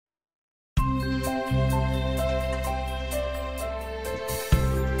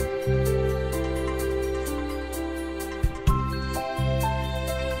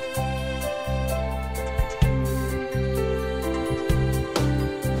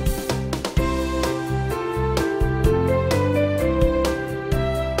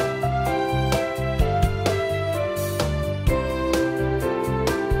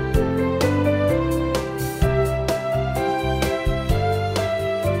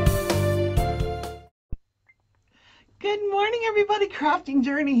Good morning, everybody. Crafting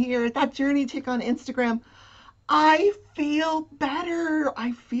Journey here. That Journey Chick on Instagram. I feel better.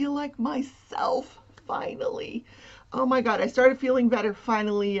 I feel like myself finally. Oh my God, I started feeling better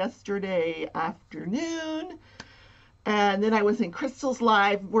finally yesterday afternoon. And then I was in Crystal's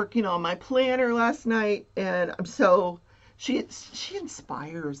live working on my planner last night. And she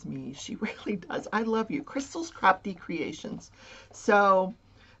inspires me. She really does. I love you. Crystal's Crafty Creations. So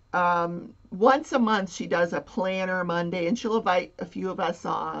once a month she does a planner Monday, and she'll invite a few of us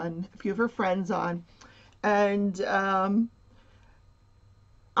on, a few of her friends on, and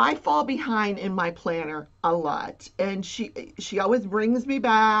I fall behind in my planner a lot, and she always brings me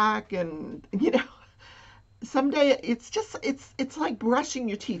back, and someday it's like brushing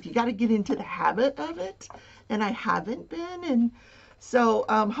your teeth. You got to get into the habit of it, and I haven't been. And so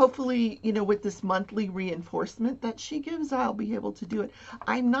hopefully, with this monthly reinforcement that she gives, I'll be able to do it.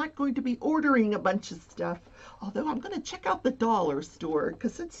 I'm not going to be ordering a bunch of stuff, although I'm going to check out the dollar store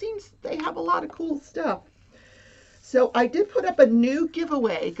because it seems they have a lot of cool stuff. So I did put up a new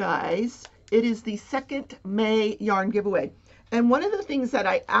giveaway, guys. It is the second May yarn giveaway. And one of the things that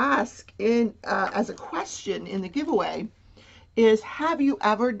I ask in as a question in the giveaway is, have you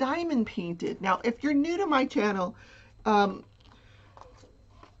ever diamond painted? Now, if you're new to my channel,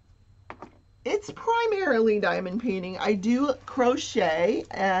 it's primarily diamond painting. I do crochet,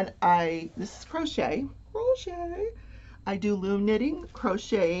 and this is crochet. I do loom knitting,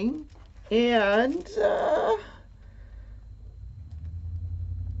 crocheting, and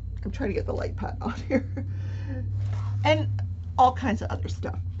I'm trying to get the light pot on here, and all kinds of other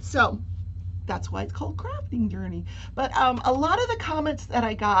stuff. So that's why it's called Crafting Journey. But a lot of the comments that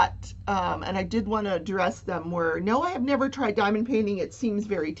I got, and I did want to address them, were, no, I have never tried diamond painting. It seems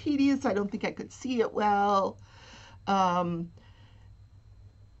very tedious. I don't think I could see it well. I'm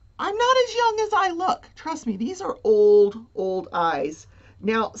not as young as I look. Trust me, these are old eyes.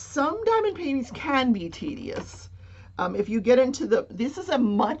 Now, some diamond paintings can be tedious. If you get into this is a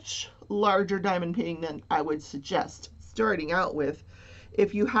much larger diamond painting than I would suggest starting out with.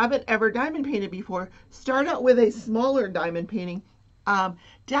 If you haven't ever diamond painted before, start out with a smaller diamond painting. Down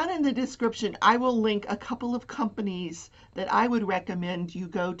in the description, I will link a couple of companies that I would recommend you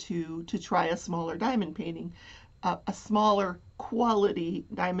go to try a smaller diamond painting, a smaller quality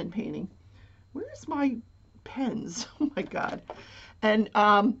diamond painting. Where's my pens? Oh my God. And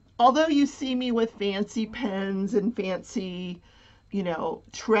although you see me with fancy pens and fancy,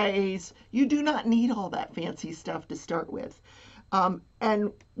 trays, you do not need all that fancy stuff to start with.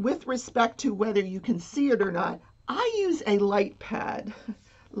 And with respect to whether you can see it or not, I use a light pad.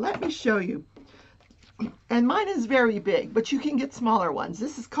 Let me show you. And mine is very big, but you can get smaller ones.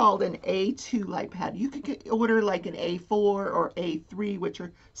 This is called an A2 light pad. You could order like an A4 or A3, which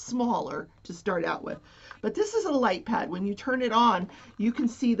are smaller to start out with. But this is a light pad. When you turn it on, you can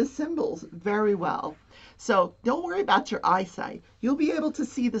see the symbols very well. So don't worry about your eyesight. You'll be able to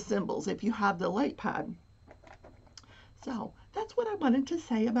see the symbols if you have the light pad. So that's what I wanted to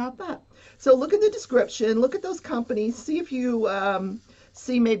say about that. So look in the description, look at those companies, see if you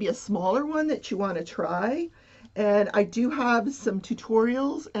see maybe a smaller one that you want to try. And I do have some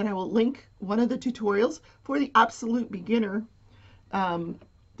tutorials, and I will link one of the tutorials for the absolute beginner,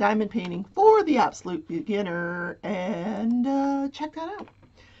 diamond painting for the absolute beginner, and check that out.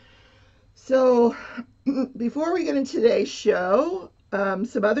 So before we get into today's show,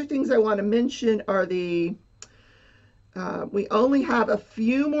 some other things I want to mention are we only have a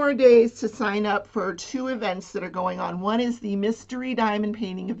few more days to sign up for two events that are going on. One is the Mystery Diamond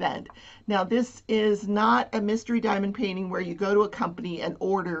Painting event. Now, this is not a mystery diamond painting where you go to a company and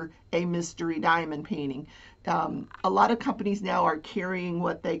order a mystery diamond painting. A lot of companies now are carrying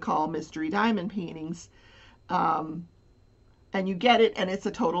what they call mystery diamond paintings. And you get it, and it's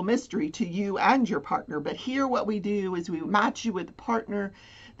a total mystery to you and your partner. But here what we do is we match you with a partner.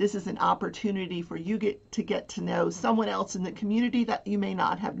 This is an opportunity for you to get to know someone else in the community that you may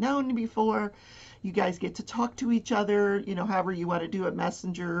not have known before. You guys get to talk to each other, however you want to do it,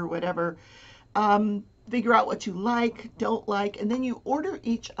 Messenger or whatever. Figure out what you like, don't like, and then you order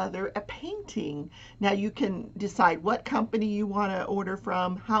each other a painting. Now you can decide what company you want to order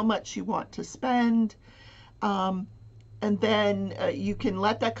from, how much you want to spend. And then you can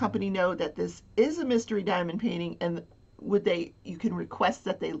let that company know that this is a mystery diamond painting, and you can request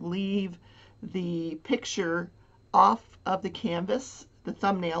that they leave the picture off of the canvas, the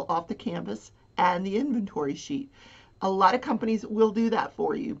thumbnail off the canvas, and the inventory sheet. A lot of companies will do that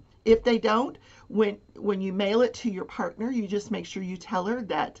for you. If they don't, when you mail it to your partner, you just make sure you tell her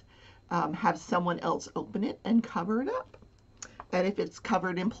that have someone else open it and cover it up. And if it's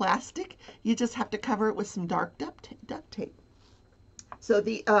covered in plastic, you just have to cover it with some dark duct tape. So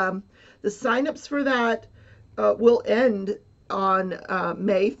the signups for that will end on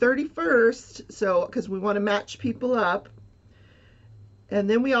May 31st. So because we want to match people up. And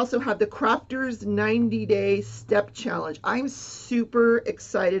then we also have the Crafters 90-Day Step Challenge. I'm super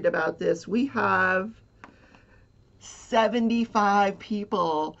excited about this. We have 75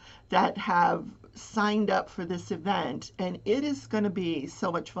 people that have signed up for this event, and it is going to be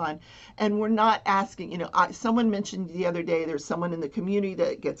so much fun. And we're not asking, you know, someone mentioned the other day there's someone in the community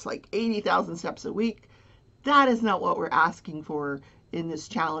that gets like 80,000 steps a week. That is not what we're asking for in this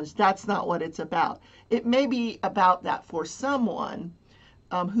challenge. That's not what it's about. It may be about that for someone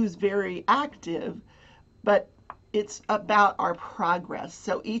who's very active, but it's about our progress.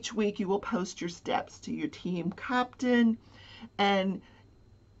 So each week you will post your steps to your team captain, and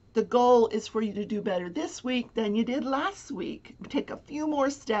the goal is for you to do better this week than you did last week. Take a few more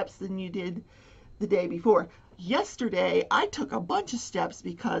steps than you did the day before. Yesterday, I took a bunch of steps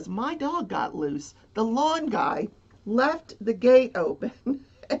because my dog got loose. The lawn guy left the gate open,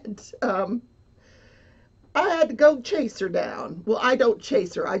 and I had to go chase her down. Well, I don't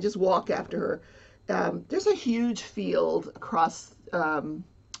chase her. I just walk after her. There's a huge field across,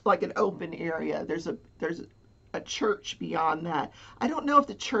 like an open area. There's a church beyond that. I don't know if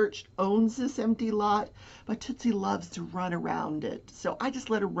the church owns this empty lot, but Tootsie loves to run around it. So I just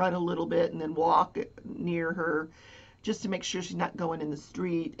let her run a little bit and then walk near her just to make sure she's not going in the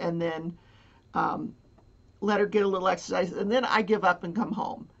street, and then let her get a little exercise, and then I give up and come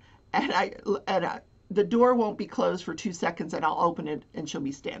home. And the door won't be closed for 2 seconds, and I'll open it and she'll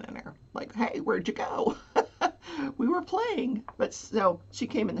be standing there like, hey, where'd you go? We were playing. But so she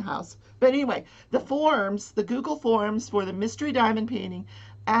came in the house. But anyway, the forms, the Google forms for the Mystery Diamond Painting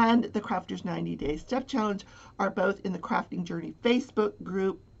and the Crafters 90-Day Step Challenge are both in the Crafting Journey Facebook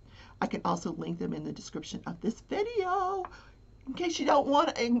group. I can also link them in the description of this video in case you don't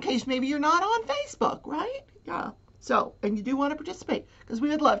want, in case maybe you're not on Facebook, right? Yeah. So, and you do want to participate because we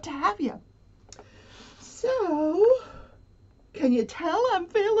would love to have you. So, can you tell I'm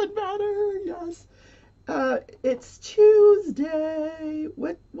feeling better? Yes. It's Tuesday.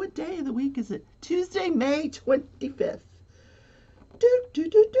 What day of the week is it? Tuesday, May 25th.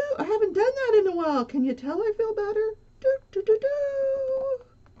 I haven't done that in a while. Can you tell I feel better?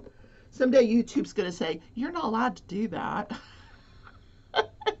 Someday YouTube's going to say, you're not allowed to do that.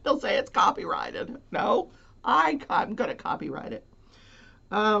 They'll say it's copyrighted. No, I'm going to copyright it.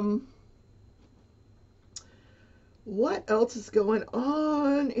 What else is going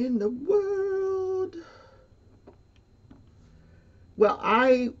on in the world? Well,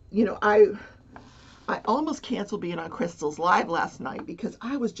 I almost canceled being on Crystal's live last night because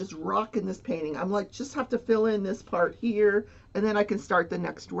I was just rocking this painting. I'm like, just have to fill in this part here, and then I can start the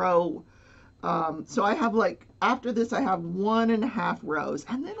next row. So I have like, after this, I have 1.5 rows,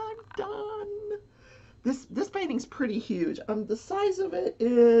 and then I'm done. This painting's pretty huge. The size of it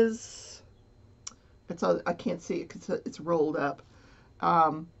is, I can't see it because it's rolled up.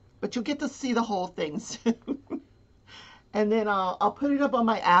 But you'll get to see the whole thing soon. And then I'll put it up on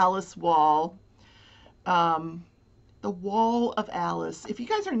my Alice wall. The Wall of Alice. If you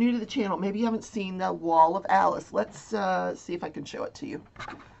guys are new to the channel, maybe you haven't seen the Wall of Alice. Let's see if I can show it to you.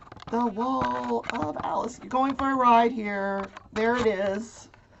 The Wall of Alice. You're going for a ride here. There it is.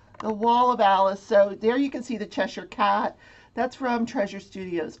 The Wall of Alice. So there you can see the Cheshire Cat. That's from Treasure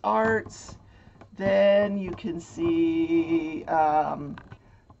Studios Arts. Then you can see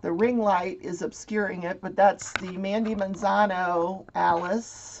the ring light is obscuring it, but that's the Mandy Manzano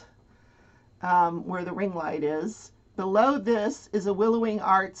Alice, where the ring light is. Below this is a Willowing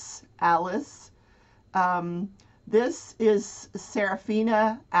Arts Alice. This is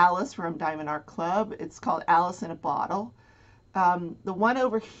Serafina Alice from Diamond Art Club. It's called Alice in a Bottle. The one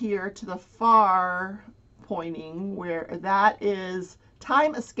over here to the far pointing, where that is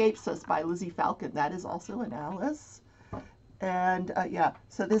Time Escapes Us by Lizzie Falcon. That is also an Alice. And yeah,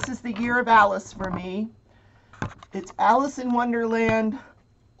 so this is the year of Alice for me. It's Alice in Wonderland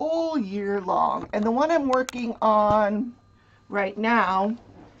all year long. And the one I'm working on right now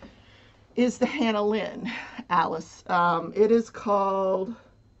is the Hannah Lynn Alice. It is called,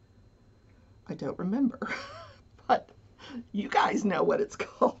 I don't remember, but you guys know what it's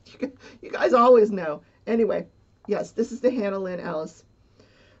called. You guys always know. Anyway, yes, this is the Hannah Lynn Alice.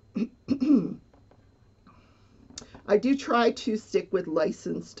 I do try to stick with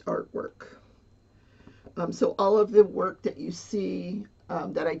licensed artwork. So all of the work that you see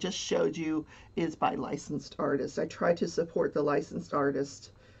that I just showed you is by licensed artists. I try to support the licensed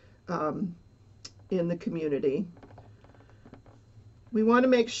artist in the community. We want to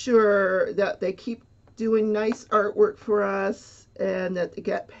make sure that they keep doing nice artwork for us and that they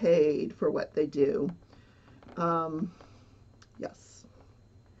get paid for what they do. Yes.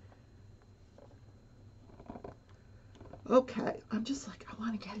 Okay, I'm just like, I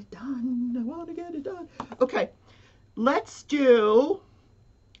want to get it done. I want to get it done. Okay, let's do,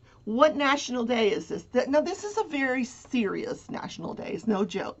 what national day is this? Now, this is a very serious national day. It's no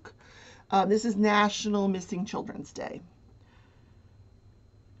joke. This is National Missing Children's Day.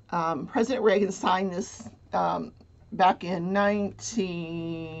 President Reagan signed this back in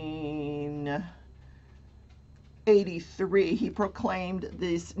 1983. He proclaimed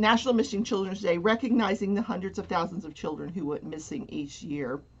this National Missing Children's Day, recognizing the hundreds of thousands of children who went missing each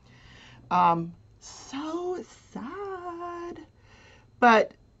year. So sad.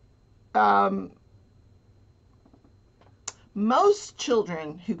 But most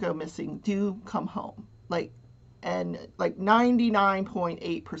children who go missing do come home. And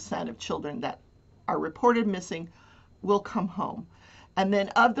 99.8% of children that are reported missing will come home. And then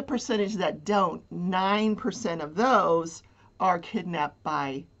of the percentage that don't, 9% of those are kidnapped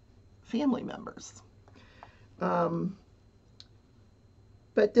by family members. But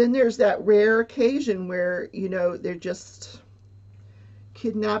then there's that rare occasion where, they're just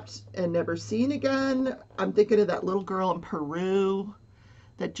kidnapped and never seen again. I'm thinking of that little girl in Peru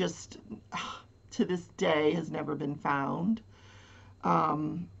that just, to this day, has never been found.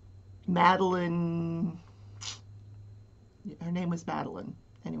 Madeline, her name was Madeline,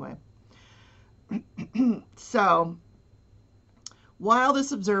 anyway. So, while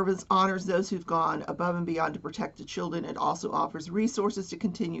this observance honors those who've gone above and beyond to protect the children, it also offers resources to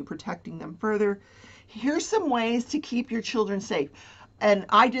continue protecting them further. Here's some ways to keep your children safe. And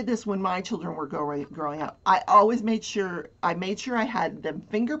I did this when my children were growing up. I always made sure I had them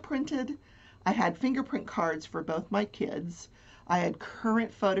fingerprinted. I had fingerprint cards for both my kids. I had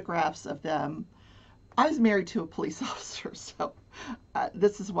current photographs of them. I was married to a police officer, so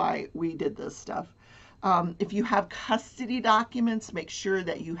this is why we did this stuff. If you have custody documents, make sure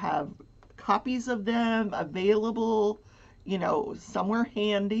that you have copies of them available, somewhere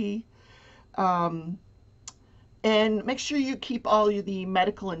handy. And make sure you keep all the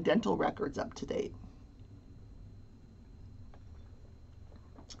medical and dental records up to date.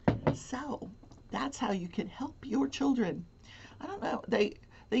 So that's how you can help your children. I don't know. They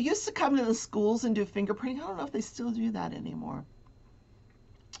used to come to the schools and do fingerprinting. I don't know if they still do that anymore.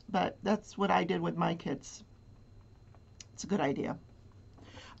 But that's what I did with my kids. It's a good idea.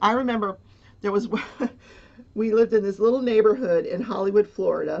 I remember we lived in this little neighborhood in Hollywood,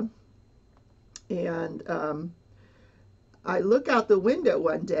 Florida. And I look out the window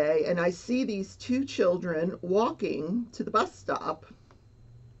one day and I see these two children walking to the bus stop.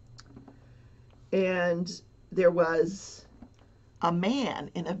 And there was a man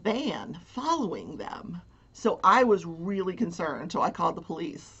in a van following them. So I was really concerned. So I called the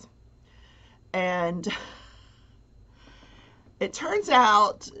police. And it turns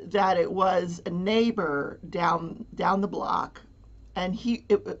out that it was a neighbor down the block. And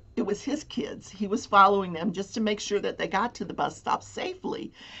it was his kids. He was following them just to make sure that they got to the bus stop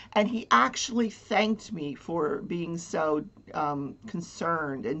safely. And he actually thanked me for being so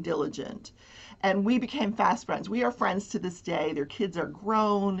concerned and diligent. And we became fast friends. We are friends to this day. Their kids are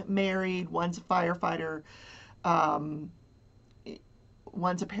grown, married. One's a firefighter. One's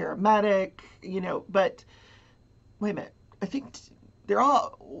a paramedic. But wait a minute. I think they're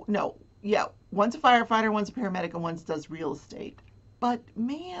all, no, yeah. One's a firefighter, one's a paramedic, and one does real estate. But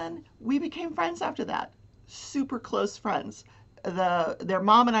man, we became friends after that. Super close friends. Their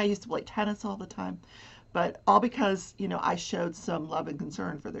mom and I used to play tennis all the time, but all because, I showed some love and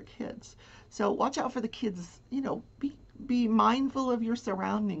concern for their kids. So watch out for the kids, be mindful of your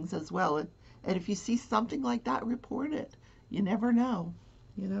surroundings as well. And if you see something like that, report it. You never know,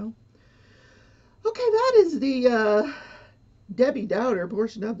 Okay, that is the Debbie Downer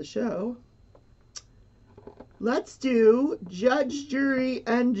portion of the show. Let's do judge, jury,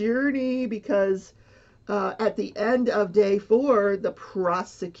 and journey, because at the end of day 4, the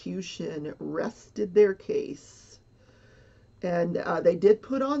prosecution rested their case. And they did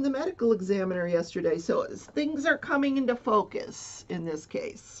put on the medical examiner yesterday, so things are coming into focus in this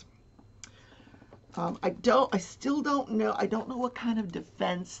case. I still don't know. I don't know what kind of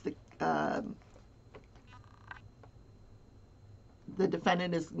defense the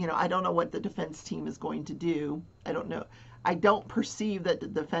defendant is, I don't know what the defense team is going to do. I don't know. I don't perceive that the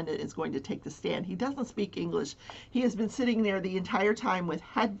defendant is going to take the stand. He doesn't speak English. He has been sitting there the entire time with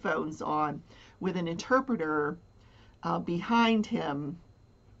headphones on, with an interpreter behind him,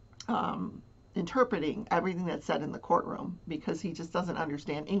 interpreting everything that's said in the courtroom, because he just doesn't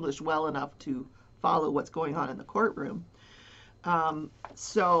understand English well enough to follow what's going on in the courtroom.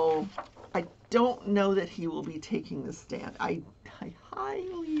 So I don't know that he will be taking the stand. I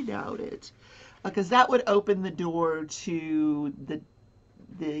highly doubt it, because that would open the door to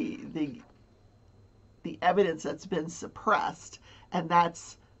the evidence that's been suppressed, and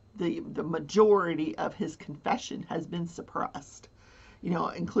that's the majority of his confession has been suppressed,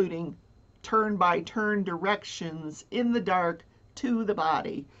 including turn by turn directions in the dark to the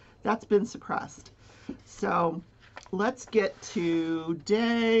body. That's been suppressed. So let's get to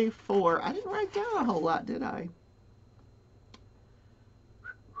day 4. I didn't write down a whole lot, did I?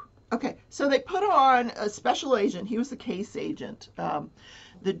 Okay, so they put on a special agent. He was the case agent.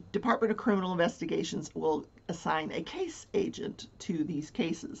 The Department of Criminal Investigations will assign a case agent to these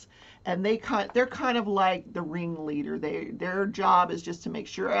cases, and they're kind of like the ringleader. Their job is just to make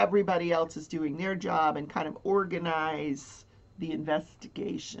sure everybody else is doing their job and kind of organize the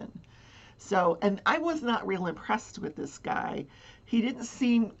investigation. So, and I was not real impressed with this guy. He didn't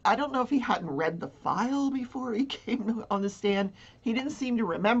seem, I don't know if he hadn't read the file before he came on the stand. He didn't seem to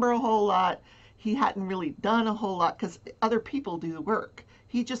remember a whole lot. He hadn't really done a whole lot because other people do the work.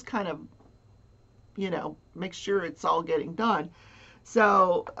 He just kind of, makes sure it's all getting done.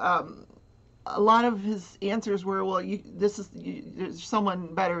 So a lot of his answers were, well, there's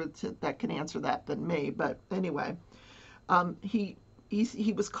someone better that can answer that than me. But anyway, he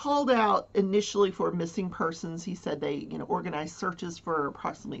was called out initially for missing persons. He said they, organized searches for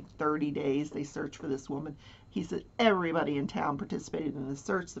approximately 30 days. They searched for this woman. He said everybody in town participated in the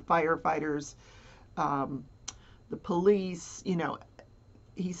search, the firefighters, the police,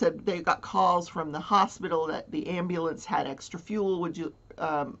 He said they got calls from the hospital that the ambulance had extra fuel.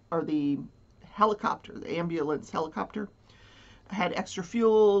 Or the helicopter, the ambulance helicopter had extra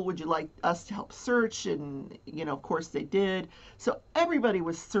fuel. Would you like us to help search? And, of course they did. So everybody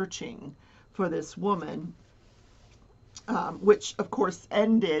was searching for this woman, which of course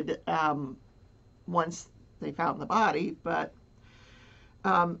ended once they found the body. But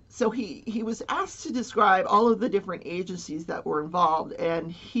so he was asked to describe all of the different agencies that were involved,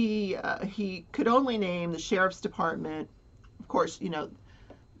 and he could only name the Sheriff's Department, of course,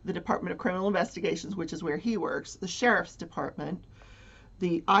 the Department of Criminal Investigations, which is where he works, the Sheriff's Department,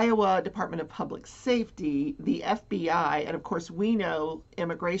 the Iowa Department of Public Safety, the FBI, and of course we know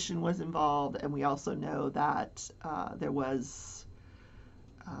immigration was involved, and we also know that there was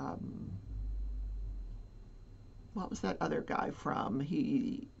what was that other guy from?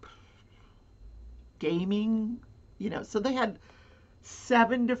 Gaming, so they had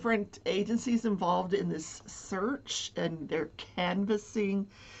 7 different agencies involved in this search, and they're canvassing.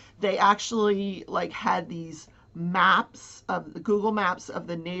 They actually had these maps of the Google Maps of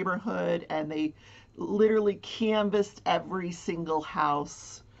the neighborhood, and they literally canvassed every single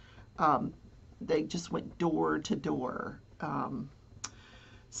house. They just went door to door.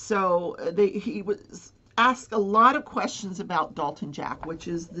 So he was asked a lot of questions about Dalton Jack, which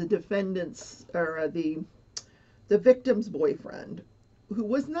is the defendant's or the victim's boyfriend, who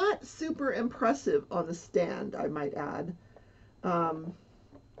was not super impressive on the stand, I might add.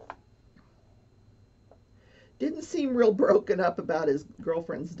 Didn't seem real broken up about his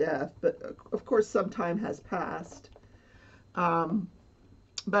girlfriend's death, but of course some time has passed.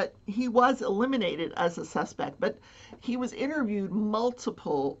 But he was eliminated as a suspect, but he was interviewed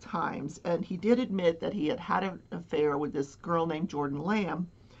multiple times, and he did admit that he had an affair with this girl named Jordan Lamb.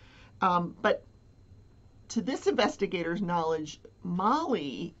 But to this investigator's knowledge,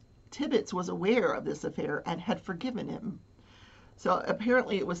 Mollie Tibbetts was aware of this affair and had forgiven him. So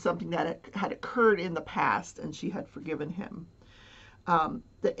apparently it was something that had occurred in the past, and she had forgiven him.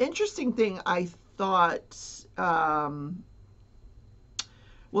 The interesting thing I thought,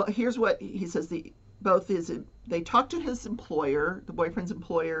 well, here's what he says. They talked to his employer, the boyfriend's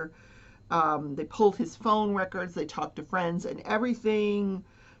employer. They pulled his phone records. They talked to friends, and everything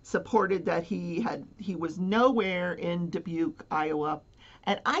supported that he was nowhere in Dubuque, Iowa.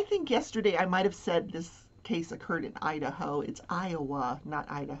 And I think yesterday I might have said this case occurred in Idaho. It's Iowa, not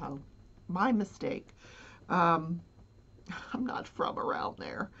Idaho. My mistake. I'm not from around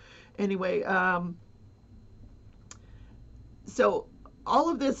there. Anyway, so all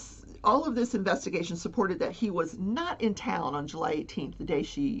of this investigation supported that he was not in town on July 18th, the day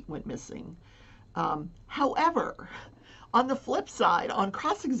she went missing. However, on the flip side, on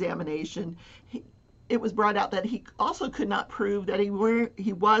cross-examination, it was brought out that he also could not prove that he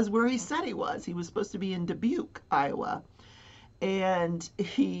was where he said he was. He was supposed to be in Dubuque, Iowa, and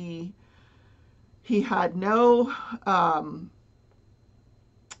he had no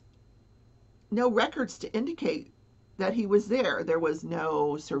records to indicate that he was there. There was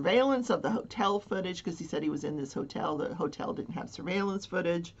no surveillance of the hotel footage because he said he was in this hotel. The hotel didn't have surveillance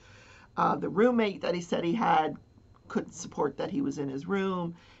footage. The roommate that he said he had couldn't support that he was in his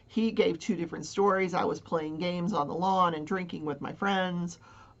room. He gave two different stories. I was playing games on the lawn and drinking with my friends.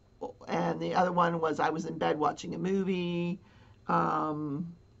 And the other one was I was in bed watching a movie.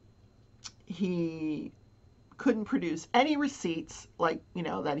 He couldn't produce any receipts, like,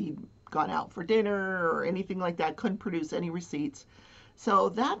 that he'd gone out for dinner or anything like that. Couldn't produce any receipts.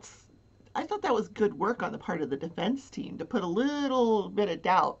 So I thought that was good work on the part of the defense team to put a little bit of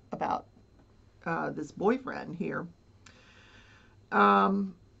doubt about this boyfriend here.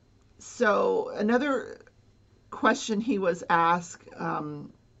 So another question he was asked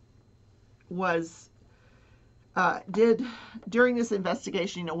was, during this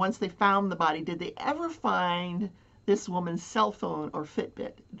investigation, once they found the body, did they ever find this woman's cell phone or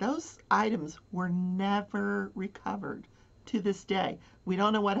Fitbit? Those items were never recovered to this day. We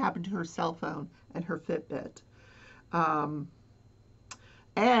don't know what happened to her cell phone and her Fitbit.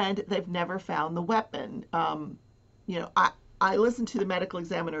 And they've never found the weapon. I listened to the medical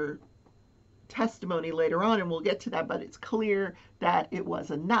examiner testimony later on, and we'll get to that, but it's clear that it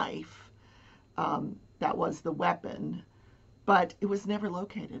was a knife. That was the weapon, but it was never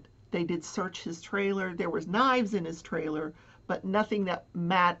located. They did search his trailer. There was knives in his trailer, but nothing that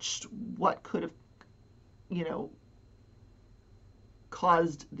matched what could have,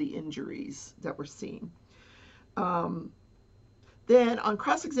 caused the injuries that were seen. Then on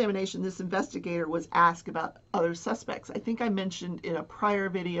cross-examination, this investigator was asked about other suspects. I think I mentioned in a prior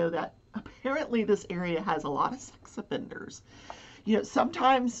video that apparently this area has a lot of sex offenders.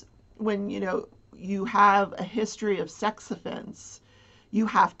 Sometimes when, you have a history of sex offense, you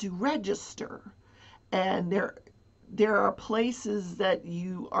have to register. And there are places that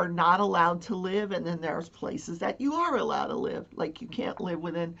you are not allowed to live, and then there's places that you are allowed to live. Like you can't live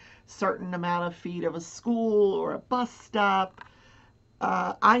within a certain amount of feet of a school or a bus stop.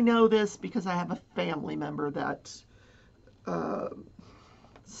 I know this because I have a family member that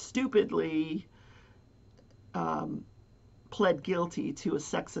stupidly pled guilty to a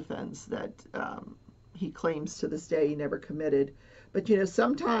sex offense that he claims to this day he never committed. But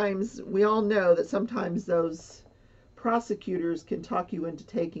sometimes we all know that sometimes those prosecutors can talk you into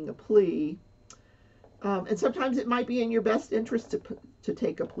taking a plea, and sometimes it might be in your best interest to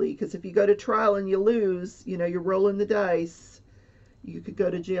take a plea, because if you go to trial and you lose, you're rolling the dice. You could go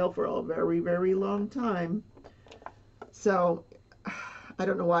to jail for a very, very long time. So I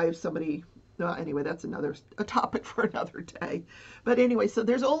don't know why if somebody, well, anyway, that's a topic for another day. But anyway, so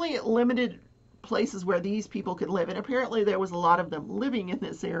there's only limited places where these people could live, and apparently there was a lot of them living in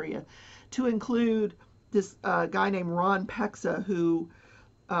this area, to include this guy named Ron Pexa, who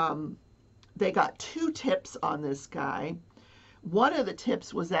they got 2 tips on this guy. One of the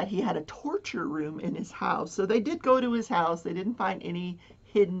tips was that he had a torture room in his house. So they did go to his house. They didn't find any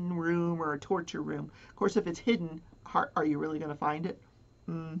hidden room or a torture room. Of course, if it's hidden, are you really going to find it?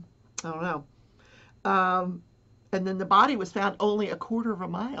 I don't know. And then the body was found only a quarter of a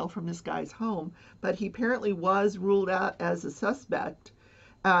mile from this guy's home, but he apparently was ruled out as a suspect.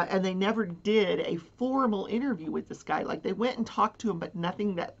 And they never did a formal interview with this guy. Like, they went and talked to him, but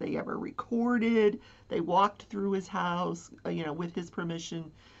nothing that they ever recorded. They walked through his house, with his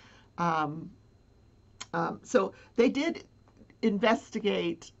permission. So they did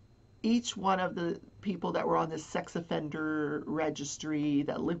investigate each one of the people that were on this sex offender registry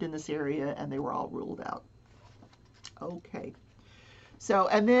that lived in this area, and they were all ruled out. Okay. So,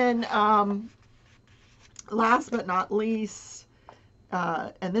 and then last but not least,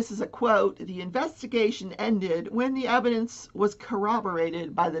 and this is a quote, the investigation ended when the evidence was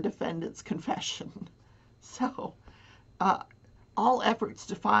corroborated by the defendant's confession. So, all efforts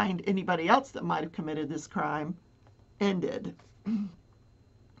to find anybody else that might have committed this crime ended.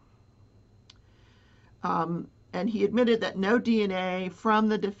 And he admitted that no DNA from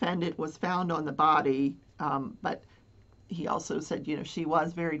the defendant was found on the body, but he also said, she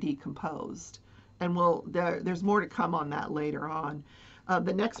was very decomposed. And there's more to come on that later on.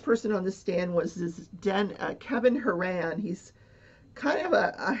 The next person on the stand was this Kevin Horan. He's kind of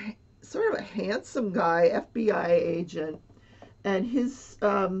a sort of a handsome guy, FBI agent, and his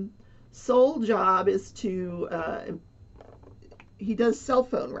sole job is to he does cell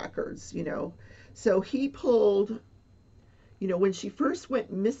phone records, So he pulled, when she first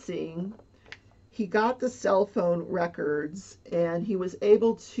went missing, he got the cell phone records, and he was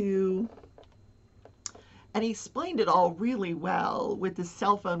able to, and he explained it all really well with the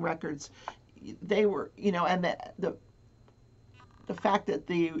cell phone records. They were, and the the fact that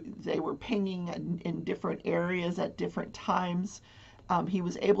they were pinging in different areas at different times, he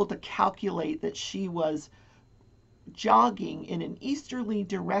was able to calculate that she was jogging in an easterly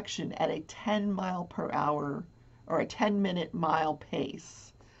direction at a 10 mile per hour or a 10-minute mile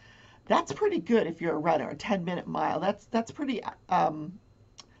pace. That's pretty good if you're a runner. A 10-minute mile. That's pretty.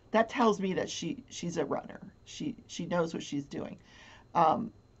 That tells me that she's a runner. She knows what she's doing.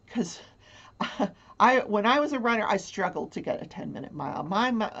 Because when I was a runner, I struggled to get a 10-minute mile.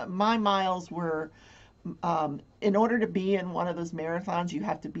 My miles were, in order to be in one of those marathons, you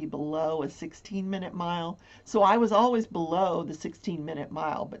have to be below a 16-minute mile. So I was always below the 16-minute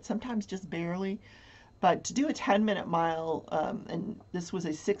mile, but sometimes just barely. But to do a 10-minute mile, and this was a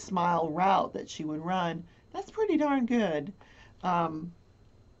 6-mile route that she would run, that's pretty darn good.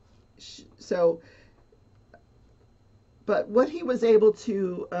 So, but what he was able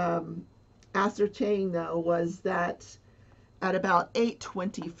to ascertain, though, was that at about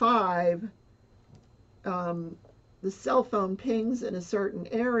 8:25, the cell phone pings in a certain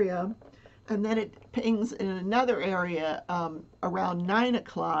area, and then it pings in another area around 9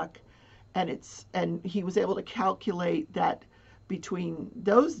 o'clock, and he was able to calculate that between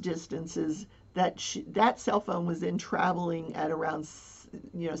those distances that cell phone was then traveling at around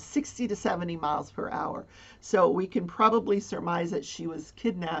 60 to 70 miles per hour. So we can probably surmise that she was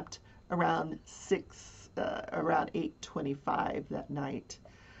kidnapped around 8:25 that night,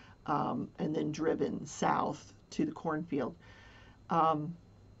 and then driven south to the cornfield. And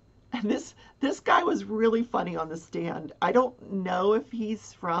this guy was really funny on the stand. I don't know if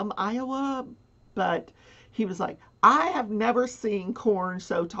he's from Iowa, but he was like, I have never seen corn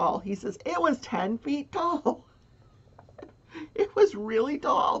so tall. He says, it was 10 feet tall. It was really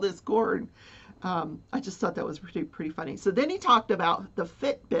tall, this corn. I just thought that was pretty funny. So then he talked about the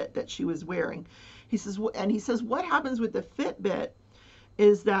Fitbit that she was wearing. He says, what happens with the Fitbit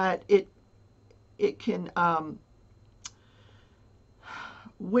is that it can,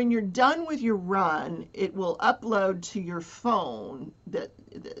 when you're done with your run, it will upload to your phone. The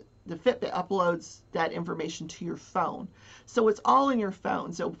Fitbit uploads that information to your phone. So it's all in your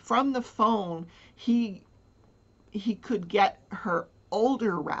phone. So from the phone, he could get her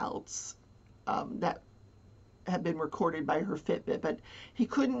older routes that had been recorded by her Fitbit, but he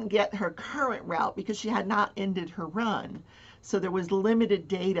couldn't get her current route because she had not ended her run. So there was limited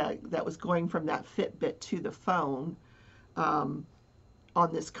data that was going from that Fitbit to the phone on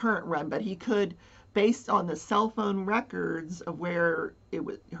this current run, but he could, based on the cell phone records of where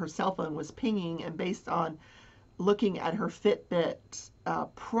her cell phone was pinging, and based on looking at her Fitbit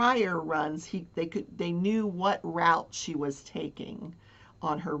prior runs, they knew what route she was taking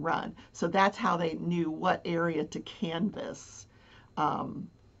on her run. So that's how they knew what area to canvas,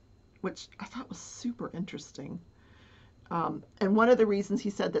 which I thought was super interesting. And one of the reasons he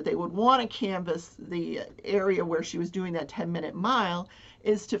said that they would want to canvas the area where she was doing that 10-minute mile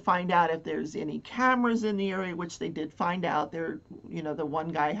is to find out if there's any cameras in the area, which they did find out. The one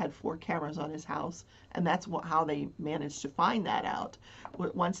guy had 4 cameras on his house, and that's how they managed to find that out.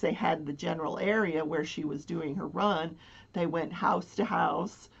 Once they had the general area where she was doing her run, they went house to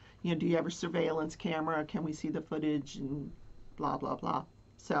house. Do you have a surveillance camera? Can we see the footage? And blah, blah, blah.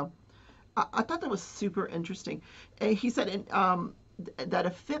 So I thought that was super interesting. He said that a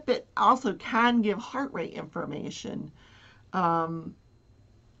Fitbit also can give heart rate information.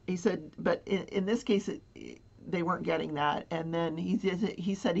 He said, but in this case, they weren't getting that. And then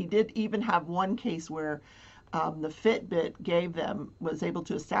he said he did even have one case where the Fitbit was able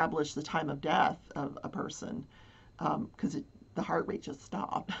to establish the time of death of a person because the heart rate just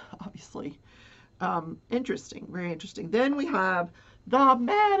stopped, obviously. Interesting, very interesting. Then we have the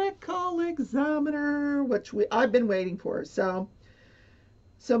medical examiner, which I've been waiting for. So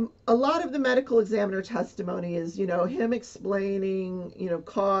a lot of the medical examiner testimony is, him explaining,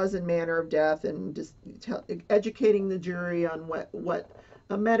 cause and manner of death, and just educating the jury on what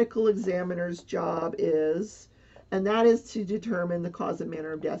a medical examiner's job is, and that is to determine the cause and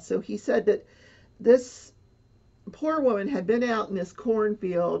manner of death. So he said that this poor woman had been out in this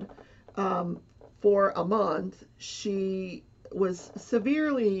cornfield for a month. She was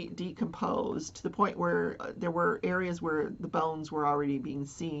severely decomposed to the point where there were areas where the bones were already being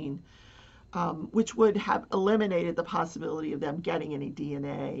seen, which would have eliminated the possibility of them getting any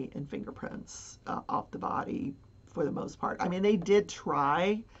DNA and fingerprints off the body for the most part. I mean, they did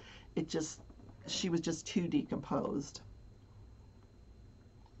try. She was just too decomposed.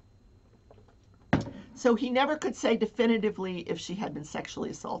 So he never could say definitively if she had been sexually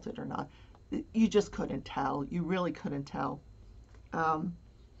assaulted or not. You just couldn't tell. You really couldn't tell.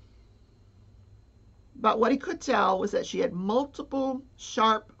 But what he could tell was that she had multiple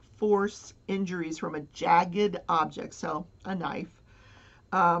sharp force injuries from a jagged object, so a knife,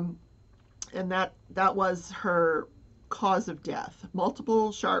 um, and that was her cause of death.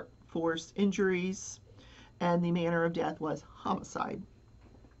 Multiple sharp force injuries, and the manner of death was homicide.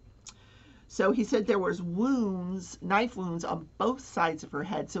 So he said there was wounds, knife wounds on both sides of her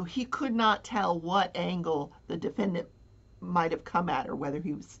head. So he could not tell what angle the defendant might have come at her, whether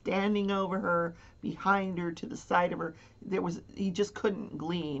he was standing over her, behind her, to the side of her. He just couldn't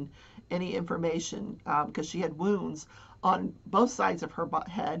glean any information because she had wounds on both sides of her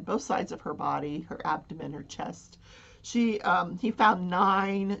head, both sides of her body, her abdomen, her chest. He found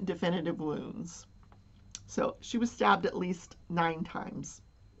 9 definitive wounds. So she was stabbed at least 9 times.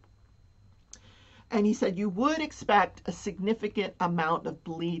 And he said you would expect a significant amount of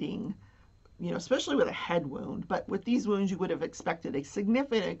bleeding, especially with a head wound. But with these wounds, you would have expected a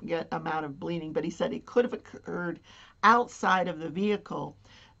significant amount of bleeding. But he said it could have occurred outside of the vehicle,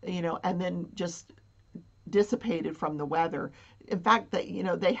 and then just dissipated from the weather. In fact,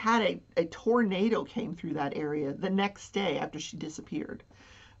 they had a tornado came through that area the next day after she disappeared.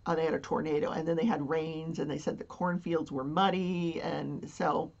 They had a tornado, and then they had rains, and they said the cornfields were muddy, and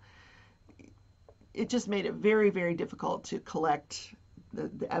so it just made it very, very difficult to collect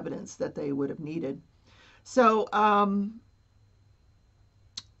the evidence that they would have needed. So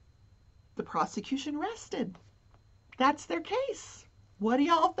the prosecution rested. That's their case. What do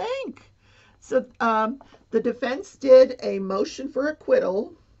y'all think? So the defense did a motion for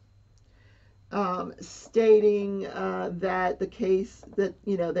acquittal, stating that the case that,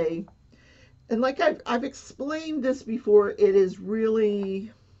 and like I've explained this before, it is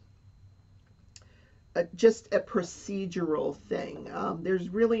really just a procedural thing. There's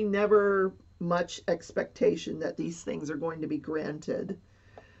really never much expectation that these things are going to be granted.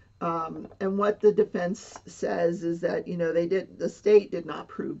 And what the defense says is that, the state did not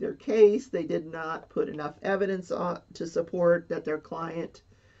prove their case. They did not put enough evidence to support that their client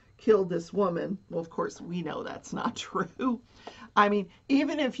killed this woman. Well, of course, we know that's not true. I mean,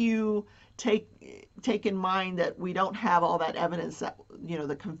 even if you take in mind that we don't have all that evidence, that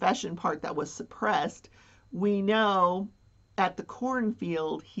the confession part that was suppressed, we know at the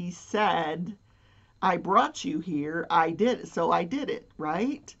cornfield he said, I brought you here, I did it, so I did it,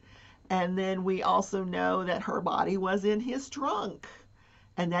 right? And then we also know that her body was in his trunk,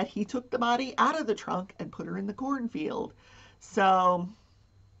 and that he took the body out of the trunk and put her in the cornfield. So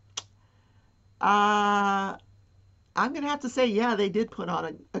I'm going to have to say, yeah, they did put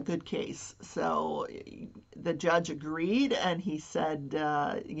on a good case. So the judge agreed, and he said,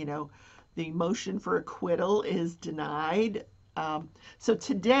 the motion for acquittal is denied. So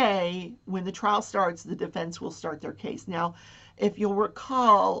today, when the trial starts, the defense will start their case. Now, if you'll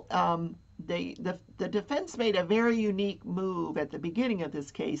recall, the defense made a very unique move at the beginning of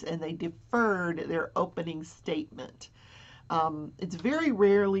this case, and they deferred their opening statement. It's very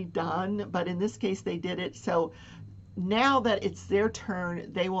rarely done, but in this case they did it. So now that it's their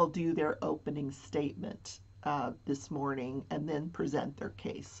turn, they will do their opening statement this morning and then present their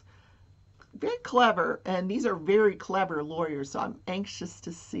case. Very clever, and these are very clever lawyers, so I'm anxious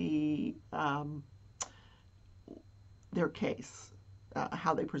to see their case,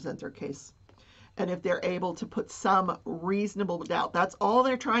 how they present their case. And if they're able to put some reasonable doubt, that's all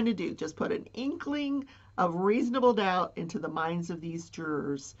they're trying to do, just put an inkling of reasonable doubt into the minds of these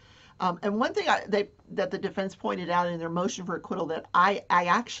jurors. And one thing that the defense pointed out in their motion for acquittal that I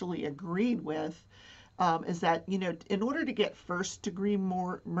actually agreed with is that, in order to get first-degree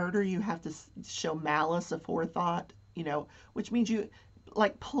murder, you have to show malice aforethought, which means you,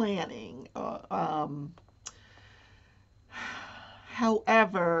 like planning.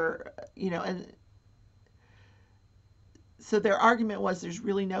 However, and so their argument was there's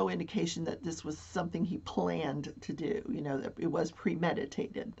really no indication that this was something he planned to do, that it was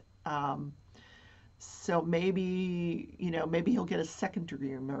premeditated. So maybe he'll get a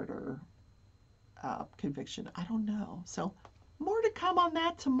second-degree murder conviction. I don't know. So more to come on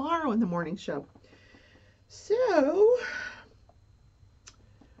that tomorrow in the morning show. So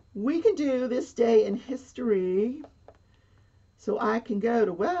we can do this day in history. So I can go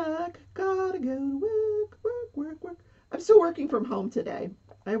to work. Gotta go to work. I'm still working from home today.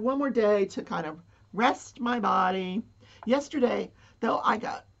 I have one more day to kind of rest my body. Yesterday, though, I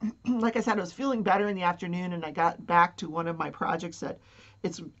got, like I said, I was feeling better in the afternoon, and I got back to one of my projects that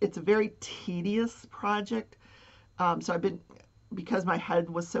it's a very tedious project. So because my head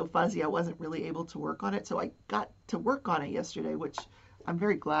was so fuzzy, I wasn't really able to work on it. So I got to work on it yesterday, which I'm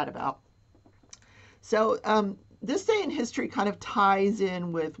very glad about. So this day in history kind of ties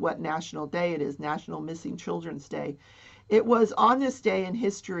in with what national day it is, National Missing Children's Day. It was on this day in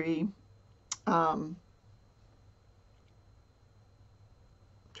history, try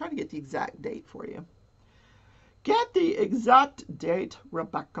to get the exact date for you. Get the exact date,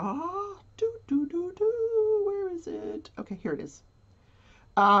 Rebecca. Where is it? Okay, here it is.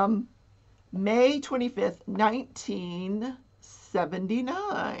 May 25th,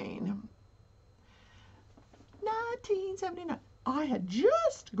 1979. 1979. I had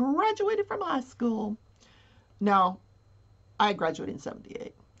just graduated from high school. No, I graduated in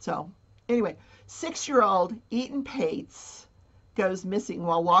 78. So, anyway, 6-year-old Eaton Pates goes missing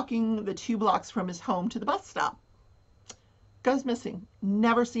while walking the 2 blocks from his home to the bus stop. Goes missing.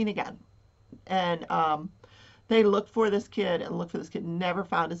 Never seen again. And they looked for this kid and looked for this kid. Never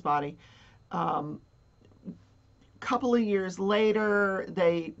found his body. Couple of years later,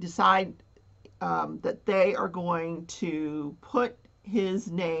 they decide that they are going to put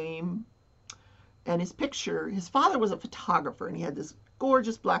his name and his picture. His father was a photographer, and he had this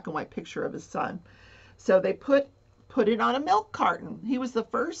gorgeous black and white picture of his son. So they put it on a milk carton. He was the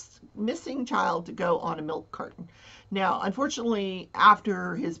first missing child to go on a milk carton. Now, unfortunately,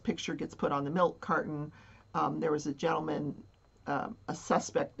 after his picture gets put on the milk carton, there was a gentleman, a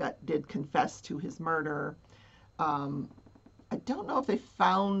suspect that did confess to his murder. I don't know if they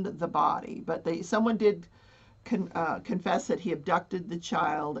found the body, but someone did confess that he abducted the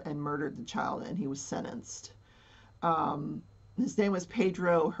child and murdered the child, and he was sentenced. His name was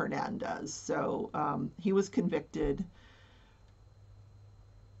Pedro Hernandez, so he was convicted.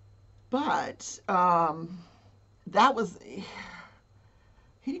 But that was,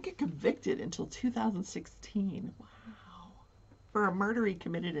 he didn't get convicted until 2016. Wow. For a murder he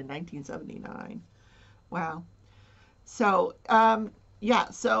committed in 1979. Wow. So, yeah,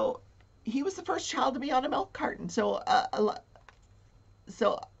 so he was the first child to be on a milk carton. So I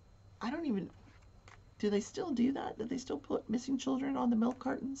don't even, do they still do that? Do they still put missing children on the milk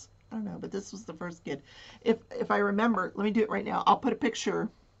cartons? I don't know, but this was the first kid. If I remember, let me do it right now. I'll put a picture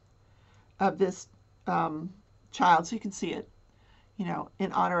of this child so you can see it,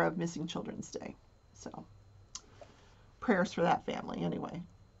 in honor of Missing Children's Day. So, prayers for that family anyway.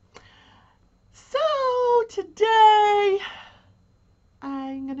 So, today,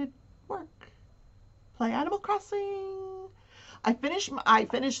 I'm going to work. Play Animal Crossing. I finished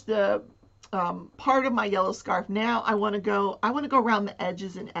the part of my yellow scarf. Now I want to go around the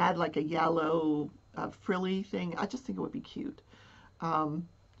edges and add like a yellow frilly thing. I just think it would be cute.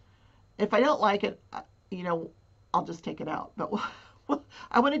 If I don't like it, I'll just take it out. But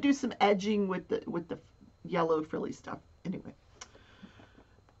I want to do some edging with the yellow frilly stuff. Anyway,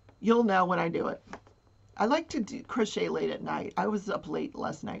 you'll know when I do it. I like to crochet late at night. I was up late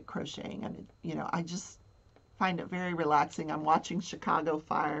last night crocheting, and I just find it very relaxing. I'm watching Chicago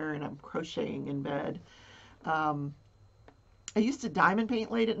Fire and I'm crocheting in bed. I used to diamond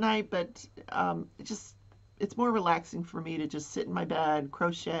paint late at night, but it's more relaxing for me to just sit in my bed,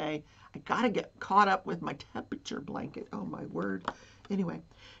 crochet. I gotta get caught up with my temperature blanket. Oh my word. Anyway,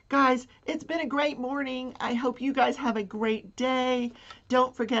 guys, it's been a great morning. I hope you guys have a great day.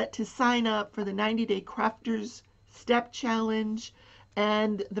 Don't forget to sign up for the 90-Day Crafters Step Challenge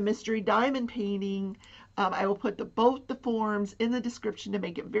and the Mystery Diamond Painting. I will put both the forms in the description to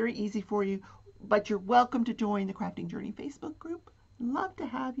make it very easy for you, but you're welcome to join the Crafting Journey Facebook group. Love to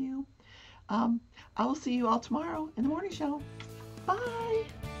have you. I will see you all tomorrow in the morning show. Bye.